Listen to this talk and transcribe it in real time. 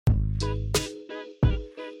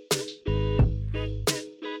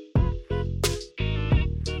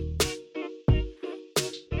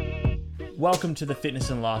Welcome to the Fitness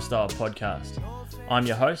and Lifestyle Podcast. I'm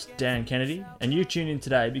your host, Dan Kennedy, and you tune in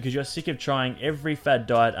today because you're sick of trying every fad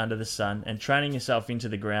diet under the sun and training yourself into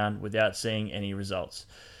the ground without seeing any results.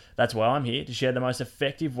 That's why I'm here to share the most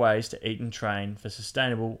effective ways to eat and train for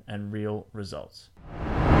sustainable and real results.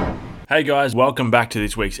 Hey guys, welcome back to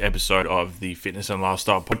this week's episode of the Fitness and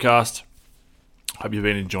Lifestyle Podcast. Hope you've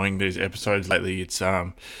been enjoying these episodes lately. It's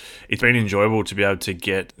been enjoyable to be able to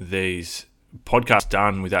get these podcasts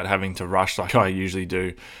done without having to rush like I usually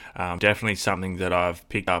do. Definitely something that I've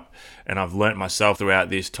picked up and I've learnt myself throughout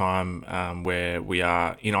this time where we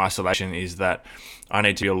are in isolation is that I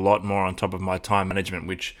need to be a lot more on top of my time management,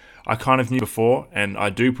 which I kind of knew before, and I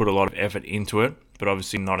do put a lot of effort into it, but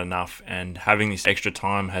obviously not enough. And having this extra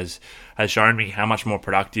time has shown me how much more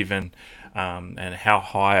productive and how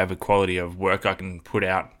high of a quality of work I can put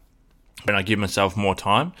out when I give myself more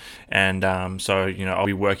time. And so I'll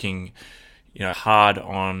be working hard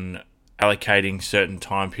on allocating certain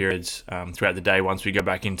time periods throughout the day once we go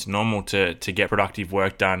back into normal to get productive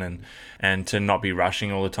work done and to not be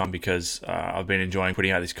rushing all the time because I've been enjoying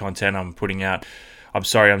putting out this content. I'm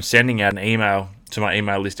sending out an email to my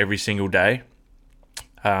email list every single day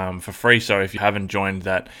for free. So if you haven't joined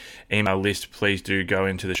that email list, please do go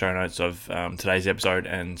into the show notes of today's episode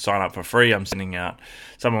and sign up for free. I'm sending out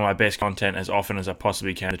some of my best content as often as I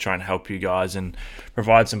possibly can to try and help you guys and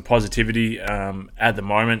provide some positivity at the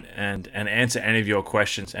moment and answer any of your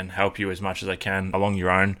questions and help you as much as I can along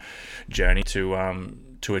your own journey to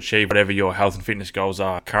achieve whatever your health and fitness goals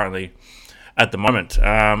are currently at the moment.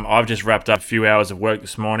 I've just wrapped up a few hours of work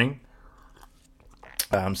this morning.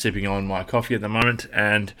 I'm sipping on my coffee at the moment,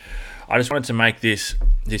 and I just wanted to make this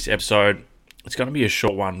episode. It's going to be a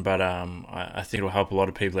short one, but I think it'll help a lot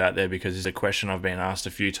of people out there because it's a question I've been asked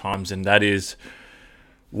a few times, and that is,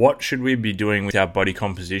 what should we be doing with our body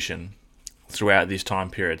composition throughout this time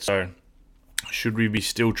period? So should we be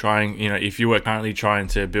still trying, if you were currently trying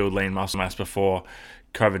to build lean muscle mass before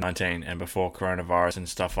Covid-19 and before coronavirus and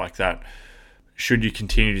stuff like that, should you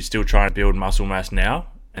continue to still try and build muscle mass now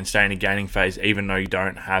and stay in a gaining phase even though you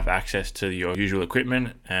don't have access to your usual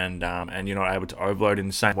equipment and you're not able to overload in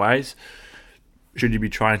the same ways? Should you be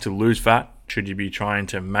trying to lose fat? Should you be trying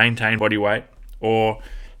to maintain body weight? Or,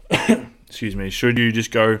 should you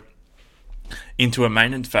just go into a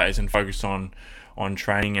maintenance phase and focus on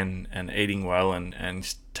training and eating well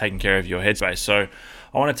and taking care of your headspace? So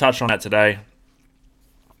I want to touch on that today.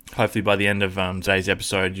 Hopefully by the end of today's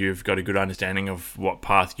episode, you've got a good understanding of what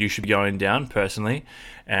path you should be going down personally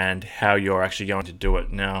and how you're actually going to do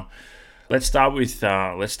it. Now, let's start with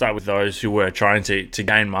those who were trying to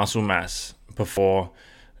gain muscle mass before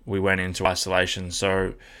we went into isolation.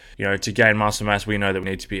 So, to gain muscle mass, we know that we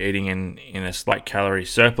need to be eating in a slight calorie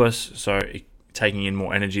surplus, so taking in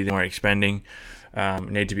more energy than we're expending.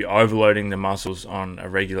 Need to be overloading the muscles on a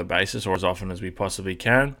regular basis or as often as we possibly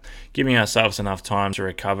can, giving ourselves enough time to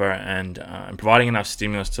recover and providing enough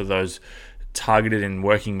stimulus to those targeted and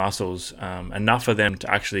working muscles, enough for them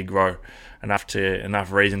to actually grow,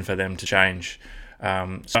 enough reason for them to change.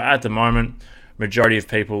 So at the moment, majority of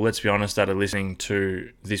people, let's be honest, that are listening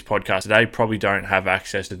to this podcast today probably don't have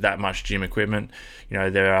access to that much gym equipment.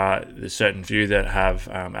 There's certain few that have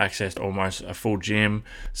access to almost a full gym.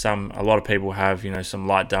 A lot of people have, some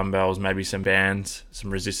light dumbbells, maybe some bands, some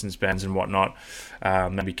resistance bands and whatnot,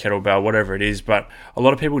 maybe kettlebell, whatever it is. But a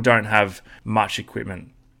lot of people don't have much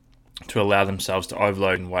equipment to allow themselves to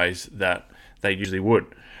overload in ways that they usually would.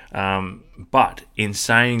 But in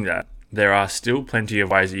saying that, there are still plenty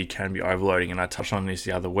of ways that you can be overloading, and I touched on this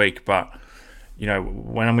the other week, but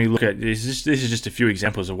when we look at this is just a few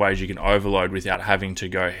examples of ways you can overload without having to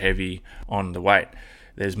go heavy on the weight.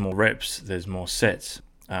 There's more reps, there's more sets,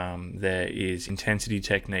 there is intensity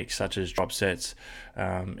techniques such as drop sets,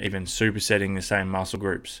 even supersetting the same muscle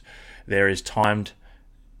groups. There is timed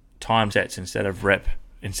time sets instead of rep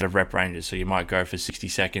ranges, so you might go for 60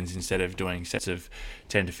 seconds instead of doing sets of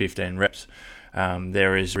 10 to 15 reps.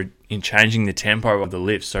 There is in changing the tempo of the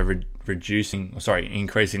lifts, so increasing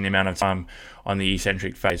the amount of time on the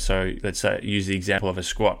eccentric phase. So let's use the example of a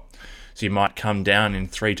squat. So you might come down in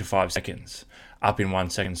 3 to 5 seconds, up in 1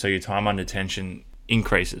 second. So your time under tension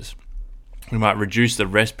increases. We might reduce the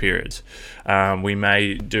rest periods. We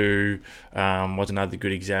may do, what's another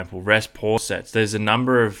good example? Rest pause sets. There's a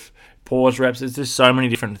number of pause reps. There's just so many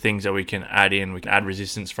different things that we can add in. We can add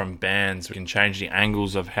resistance from bands. We can change the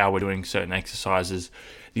angles of how we're doing certain exercises,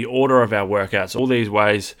 the order of our workouts. All these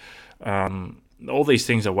ways all these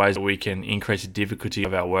things are ways that we can increase the difficulty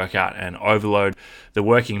of our workout and overload the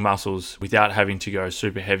working muscles without having to go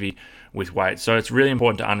super heavy with weight. So it's really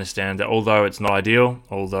important to understand that although it's not ideal,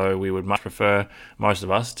 although we would much prefer, most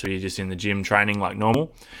of us, to be just in the gym training like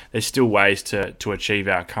normal, there's still ways to achieve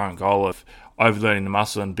our current goal of overloading the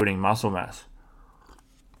muscle and building muscle mass,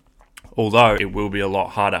 although it will be a lot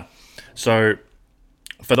harder. So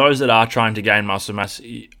for those that are trying to gain muscle mass,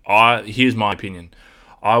 here's my opinion.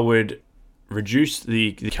 I would reduce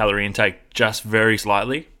the calorie intake just very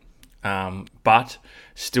slightly, but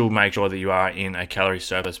still make sure that you are in a calorie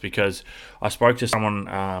surplus, because I spoke to someone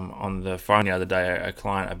on the phone the other day, a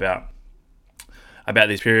client, about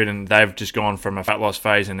this period, and they've just gone from a fat loss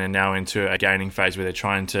phase and they're now into a gaining phase where they're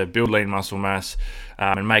trying to build lean muscle mass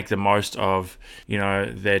and make the most of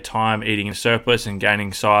their time eating in surplus and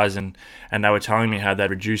gaining size, and they were telling me how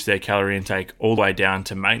they'd reduced their calorie intake all the way down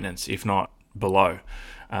to maintenance, if not below,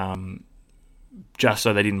 just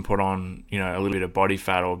so they didn't put on a little bit of body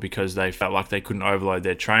fat, or because they felt like they couldn't overload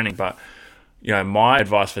their training. But my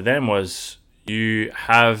advice for them was, you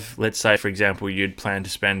have, let's say for example, you'd plan to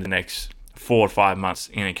spend the next 4 or 5 months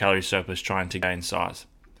in a calorie surplus trying to gain size.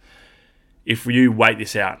 If you wait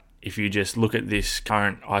this out, if you just look at this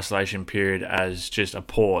current isolation period as just a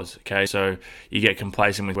pause, okay, so you get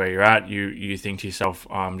complacent with where you're at, you think to yourself,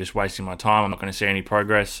 I'm just wasting my time, I'm not going to see any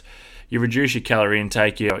progress. You reduce your calorie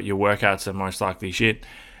intake, your workouts are most likely shit,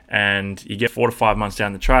 and you get 4 to 5 months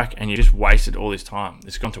down the track and you just wasted all this time.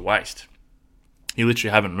 It's gone to waste. You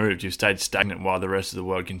literally haven't moved. You've stayed stagnant while the rest of the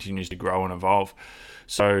world continues to grow and evolve.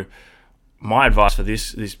 So my advice for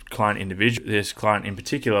this client in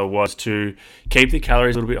particular was to keep the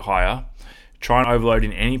calories a little bit higher, try and overload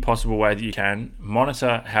in any possible way that you can,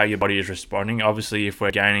 monitor how your body is responding. Obviously, if we're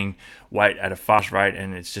gaining weight at a fast rate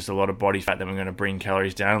and it's just a lot of body fat, then we're going to bring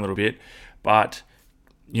calories down a little bit. But,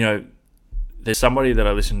 there's a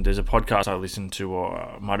podcast I listened to,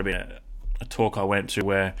 or it might have been a talk I went to,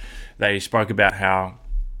 where they spoke about how,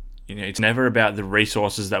 it's never about the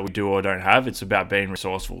resources that we do or don't have, it's about being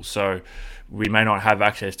resourceful. So we may not have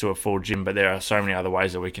access to a full gym, but there are so many other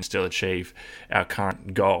ways that we can still achieve our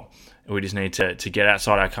current goal. We just need to get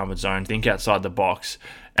outside our comfort zone, think outside the box,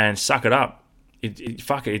 and suck it up.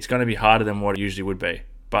 It's going to be harder than what it usually would be,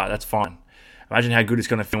 but that's fine. Imagine how good it's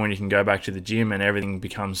going to feel when you can go back to the gym and everything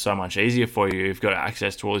becomes so much easier for you. You've got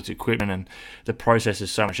access to all this equipment and the process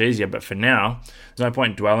is so much easier. But for now, there's no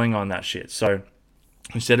point dwelling on that shit. So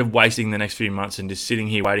instead of wasting the next few months and just sitting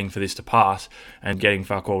here waiting for this to pass and getting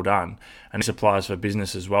fuck all done, and this applies for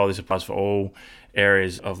business as well, this applies for all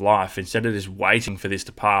areas of life. Instead of just waiting for this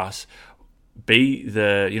to pass, be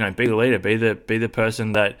the leader, be the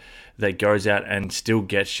person that goes out and still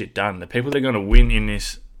gets shit done. The people that are going to win in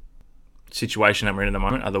this situation that we're in at the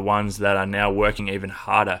moment are the ones that are now working even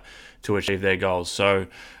harder to achieve their goals. So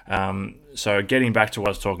getting back to what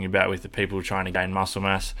I was talking about with the people trying to gain muscle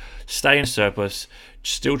mass, stay in surplus,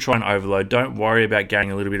 still try and overload. Don't worry about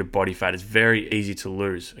gaining a little bit of body fat. It's very easy to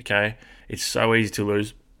lose, okay? It's so easy to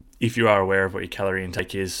lose if you are aware of what your calorie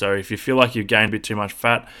intake is. So if you feel like you've gained a bit too much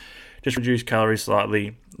fat, just reduce calories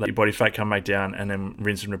slightly, let your body fat come back down, and then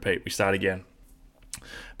rinse and repeat. We start again.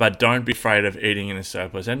 But don't be afraid of eating in a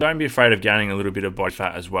surplus, and don't be afraid of gaining a little bit of body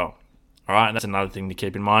fat as well. All right, and that's another thing to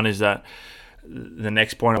keep in mind, is that the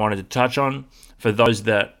next point I wanted to touch on, for those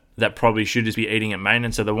that probably should just be eating at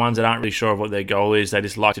maintenance, are the ones that aren't really sure of what their goal is. They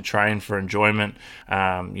just like to train for enjoyment. They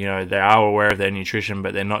are aware of their nutrition,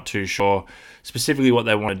 but they're not too sure specifically what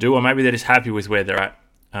they want to do, or maybe they're just happy with where they're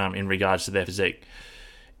at in regards to their physique.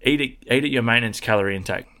 Eat at your maintenance calorie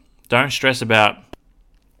intake. Don't stress about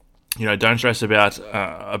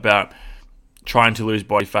about trying to lose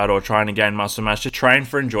body fat or trying to gain muscle mass. Just train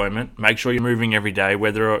for enjoyment. Make sure you're moving every day,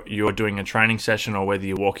 whether you're doing a training session or whether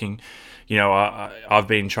you're walking. I've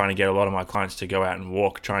been trying to get a lot of my clients to go out and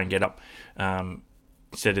walk, try and get up.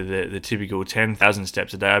 Instead of the typical 10,000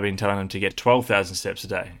 steps a day, I've been telling them to get 12,000 steps a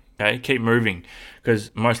day. Okay, keep moving,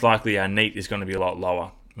 because most likely our NEAT is going to be a lot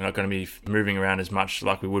lower. We're not going to be moving around as much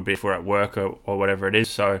like we would be if we're at work or whatever it is.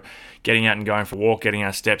 So getting out and going for a walk, getting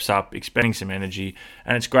our steps up, expending some energy,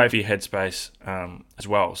 and it's great for your headspace as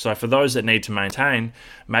well. So for those that need to maintain,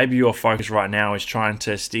 maybe your focus right now is trying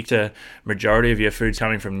to stick to majority of your foods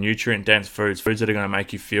coming from nutrient-dense foods that are going to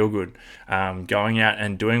make you feel good, going out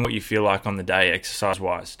and doing what you feel like on the day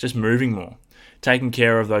exercise-wise, just moving more. Taking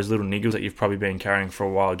care of those little niggles that you've probably been carrying for a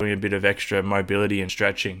while, doing a bit of extra mobility and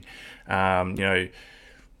stretching,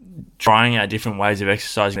 trying out different ways of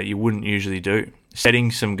exercising that you wouldn't usually do, setting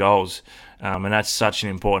some goals, and that's such an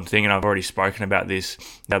important thing. And I've already spoken about this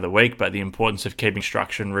the other week, but the importance of keeping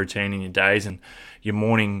structure and routine in your days, and your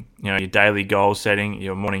morning, your daily goal setting,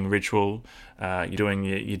 your morning ritual, you're doing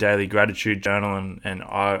your daily gratitude journal, and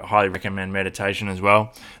I highly recommend meditation as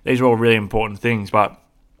well. These are all really important things, but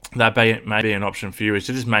that may be an option for you is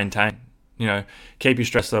to just maintain, keep your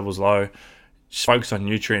stress levels low. Just focus on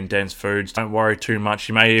nutrient-dense foods. Don't worry too much.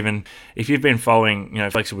 You may even, if you've been following,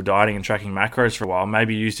 flexible dieting and tracking macros for a while,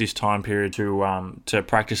 maybe use this time period to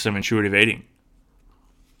practice some intuitive eating.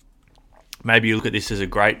 Maybe you look at this as a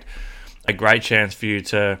great chance for you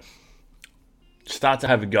to start to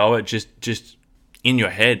have a go at just in your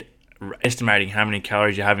head, estimating how many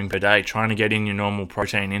calories you're having per day, trying to get in your normal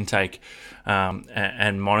protein intake,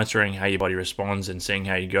 and monitoring how your body responds and seeing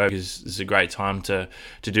how you go, because it's a great time to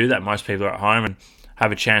do that. Most people are at home and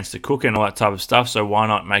have a chance to cook and all that type of stuff, so why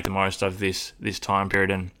not make the most of this time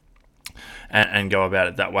period and go about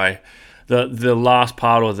it that way. The last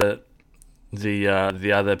part, or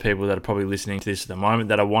the other people that are probably listening to this at the moment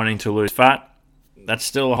that are wanting to lose fat, that's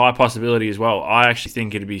still a high possibility as well. I actually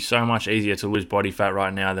think it'd be so much easier to lose body fat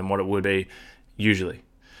right now than what it would be usually.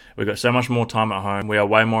 We've got so much more time at home. We are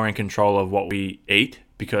way more in control of what we eat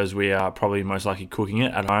because we are probably most likely cooking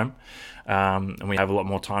it at home, and we have a lot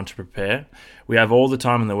more time to prepare. We have all the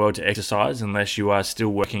time in the world to exercise, unless you are still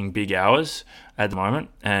working big hours at the moment,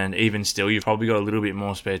 and even still, you've probably got a little bit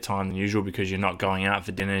more spare time than usual because you're not going out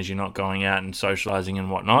for dinners, you're not going out and socializing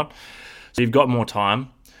and whatnot. So you've got more time.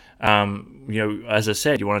 As I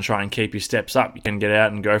said, you want to try and keep your steps up. You can get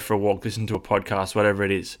out and go for a walk, listen to a podcast, whatever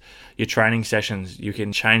it is. Your training sessions, you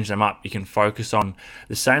can change them up. You can focus on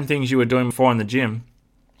the same things you were doing before in the gym,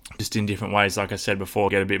 just in different ways. Like I said before,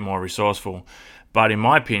 get a bit more resourceful. But in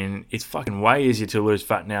my opinion, it's fucking way easier to lose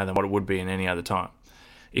fat now than what it would be in any other time.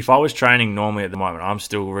 If I was training normally at the moment, I'm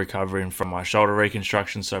still recovering from my shoulder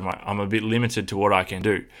reconstruction, so I'm a bit limited to what I can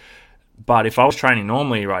do. But if I was training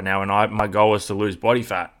normally right now and my goal was to lose body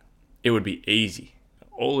fat, it would be easy.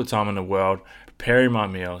 All the time in the world, preparing my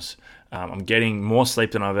meals. I'm getting more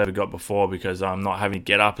sleep than I've ever got before because I'm not having to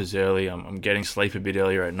get up as early. I'm getting sleep a bit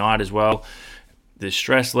earlier at night as well. The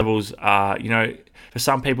stress levels are, for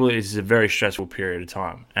some people, it's a very stressful period of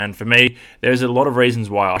time. And for me, there's a lot of reasons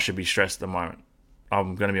why I should be stressed at the moment.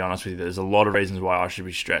 I'm going to be honest with you. There's a lot of reasons why I should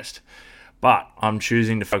be stressed. But I'm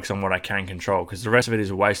choosing to focus on what I can control, because the rest of it is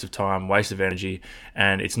a waste of time, waste of energy,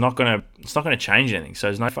 and it's not gonna change anything. So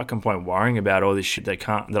there's no fucking point worrying about all this shit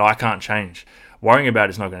that I can't change. Worrying about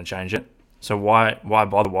it's not going to change it. So why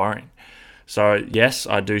bother worrying? So yes,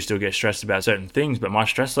 I do still get stressed about certain things, but my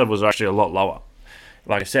stress levels are actually a lot lower.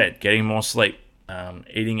 Like I said, getting more sleep,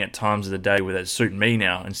 eating at times of the day that suit me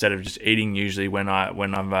now, instead of just eating usually when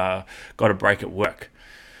I've got a break at work.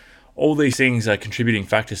 All these things are contributing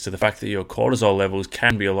factors to the fact that your cortisol levels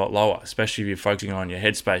can be a lot lower, especially if you're focusing on your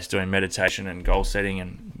headspace, doing meditation and goal setting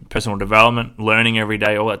and personal development, learning every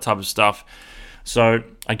day, all that type of stuff. So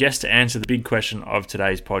I guess to answer the big question of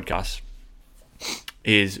today's podcast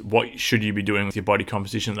is, what should you be doing with your body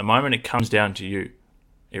composition at the moment? It comes down to you.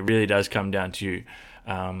 It really does come down to you.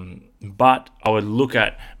 But I would look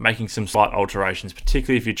at making some slight alterations,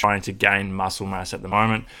 particularly if you're trying to gain muscle mass at the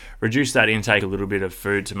moment. Reduce that intake a little bit of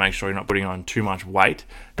food to make sure you're not putting on too much weight,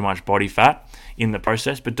 too much body fat in the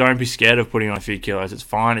process. But don't be scared of putting on a few kilos. It's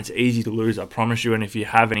fine. It's easy to lose, I promise you. And if you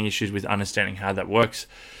have any issues with understanding how that works,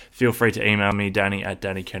 feel free to email me,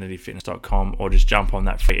 danny@dannykennedyfitness.com, or just jump on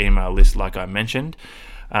that free email list like I mentioned.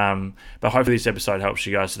 But hopefully this episode helps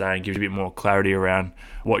you guys today and gives you a bit more clarity around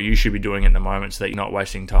what you should be doing at the moment so that you're not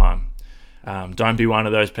wasting time. Don't be one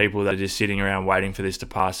of those people that are just sitting around waiting for this to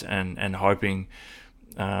pass and hoping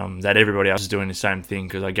that everybody else is doing the same thing,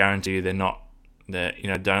 because I guarantee you they're not.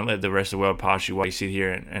 Don't let the rest of the world pass you while you sit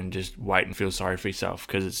here and just wait and feel sorry for yourself,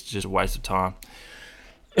 because it's just a waste of time.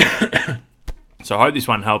 So I hope this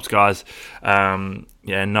one helps, guys.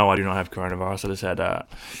 No, I do not have coronavirus. I just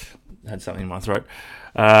had something in my throat.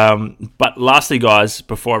 But lastly, guys,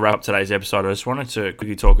 before I wrap up today's episode, I just wanted to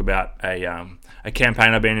quickly talk about a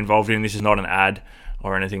campaign I've been involved in. This is not an ad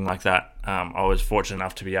or anything like that. I was fortunate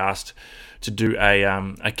enough to be asked to do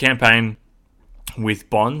a campaign with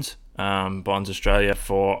Bonds Australia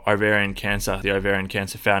for ovarian cancer, the Ovarian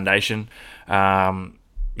Cancer Foundation. I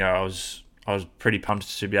was pretty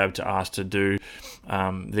pumped to be able to ask to do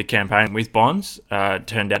the campaign with Bonds. It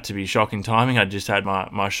turned out to be shocking timing. I just had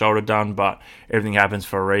my shoulder done, but everything happens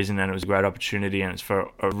for a reason, and it was a great opportunity, and it's for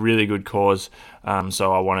a really good cause.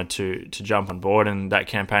 So I wanted to jump on board, and that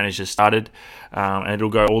campaign has just started, and it'll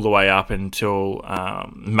go all the way up until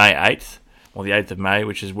May 8th, or the 8th of May,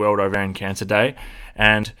 which is World Ovarian Cancer Day.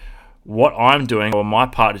 And what I'm doing, or my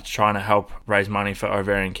part is trying to help raise money for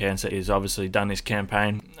ovarian cancer, is obviously done this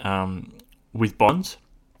campaign with Bonds.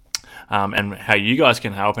 And how you guys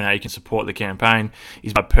can help and how you can support the campaign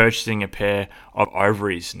is by purchasing a pair of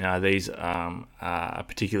ovaries. Now, these a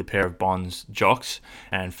particular pair of Bonds jocks,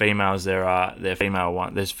 and females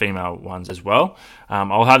there's female ones as well.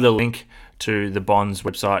 I'll have the link to the Bonds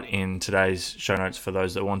website in today's show notes for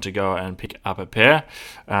those that want to go and pick up a pair.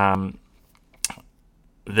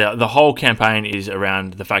 The whole campaign is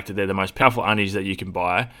around the fact that they're the most powerful undies that you can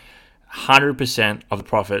buy. 100% of the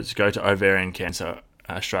profits go to Ovarian Cancer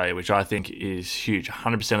Australia, which I think is huge.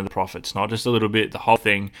 100% of the profits, not just a little bit, the whole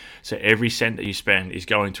thing. So every cent that you spend is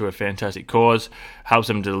going to a fantastic cause, helps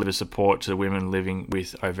them deliver support to women living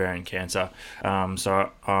with ovarian cancer.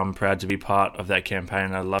 So I'm proud to be part of that campaign,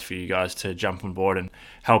 and I'd love for you guys to jump on board and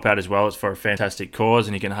help out as well. It's for a fantastic cause,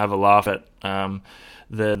 and you can have a laugh at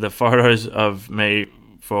the photos of me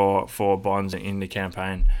for Bonds in the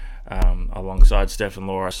campaign alongside Steph and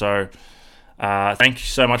Laura. So thank you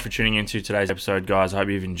so much for tuning into today's episode, guys. I hope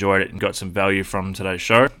you've enjoyed it and got some value from today's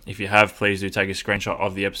show. If you have, please do take a screenshot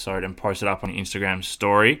of the episode and post it up on your Instagram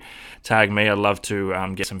story. Tag me. I'd love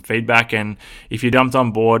to get some feedback. And if you jumped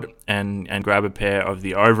on board and grab a pair of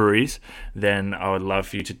the ovaries, then I would love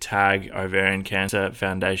for you to tag Ovarian Cancer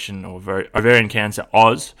Foundation or Ovarian Cancer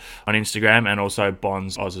Oz on Instagram, and also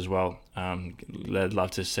Bonds Oz as well. I'd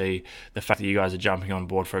love to see the fact that you guys are jumping on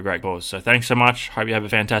board for a great cause. So thanks so much. Hope you have a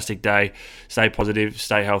fantastic day. Stay positive,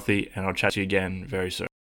 stay healthy, and I'll chat to you again very soon.